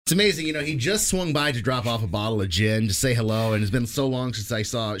It's amazing. He just swung by to drop off a bottle of gin to say hello, and it's been so long since I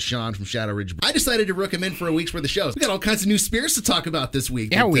saw Sean from Shadow Ridge. I decided to rook him in for a week's worth of shows. We got all kinds of new spirits to talk about this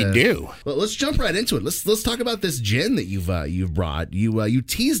week. Yeah, we do. Well, let's jump right into it. Let's talk about this gin that you've brought. You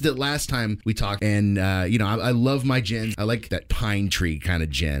teased it last time we talked, and I love my gin. I like that pine tree kind of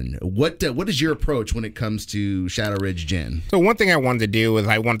gin. What is your approach when it comes to Shadow Ridge gin? So one thing I wanted to do is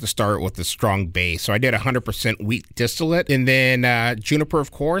I wanted to start with a strong base. So I did 100% wheat distillate, and then juniper,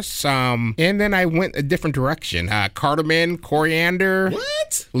 of course, and then I went a different direction. Cardamom, coriander,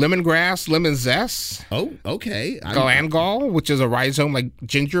 what? Lemongrass, lemon zest. Oh, okay. Galangal, which is a rhizome like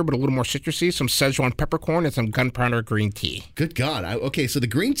ginger, but a little more citrusy. Some Szechuan peppercorn and some gunpowder green tea. Good God. Okay, so the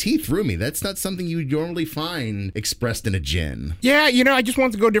green tea threw me. That's not something you would normally find expressed in a gin. Yeah, I just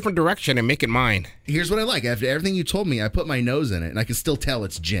wanted to go a different direction and make it mine. Here's what I like. After everything you told me, I put my nose in it, and I can still tell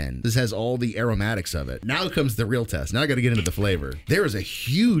it's gin. This has all the aromatics of it. Now comes the real test. Now I got to get into the flavor. There is a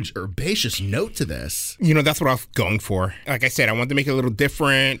huge herbaceous note to this. That's what I was going for. Like I said, I wanted to make it a little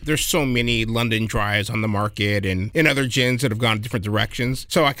different. There's so many London dries on the market and other gins that have gone different directions.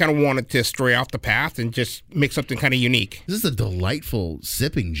 So I kind of wanted to stray off the path and just make something kind of unique. This is a delightful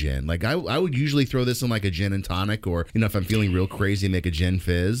sipping gin. Like I would usually throw this in like a gin and tonic, or if I'm feeling real crazy, make a gin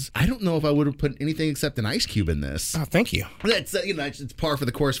fizz. I don't know if I would have put anything except an ice cube in this. Oh, thank you. That's it's par for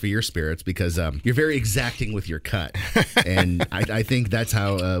the course for your spirits because you're very exacting with your cut, and I think that's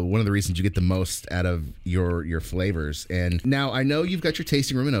how one of the reasons you get the most out of your flavors. And now I know you've got your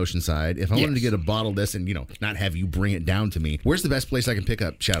tasting room in Oceanside. If I wanted to get a bottle of this and not have you bring it down to me, where's the best place I can pick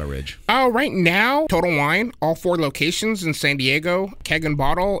up Shadow Ridge? Right now, Total Wine, all 4 locations in San Diego, keg and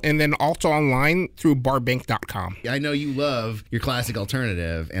bottle, and then also online through barbank.com. I know you love your classic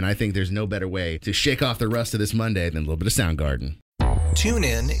alternative, and I think there's no better way to shake off the rust of this Monday than a little bit of Soundgarden.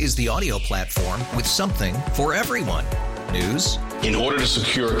 TuneIn is the audio platform with something for everyone. News. In order to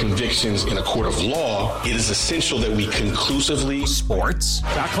secure convictions in a court of law, it is essential that we conclusively. Sports.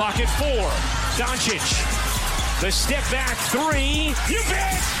 Got clock at 4. Doncic. The step back 3. You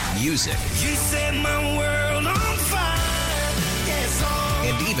bet. Music. You set my world on fire. Yes,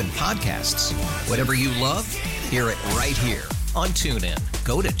 and even podcasts. Whatever you love, hear it right here on TuneIn.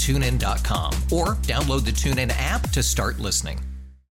 Go to TuneIn.com or download the TuneIn app to start listening.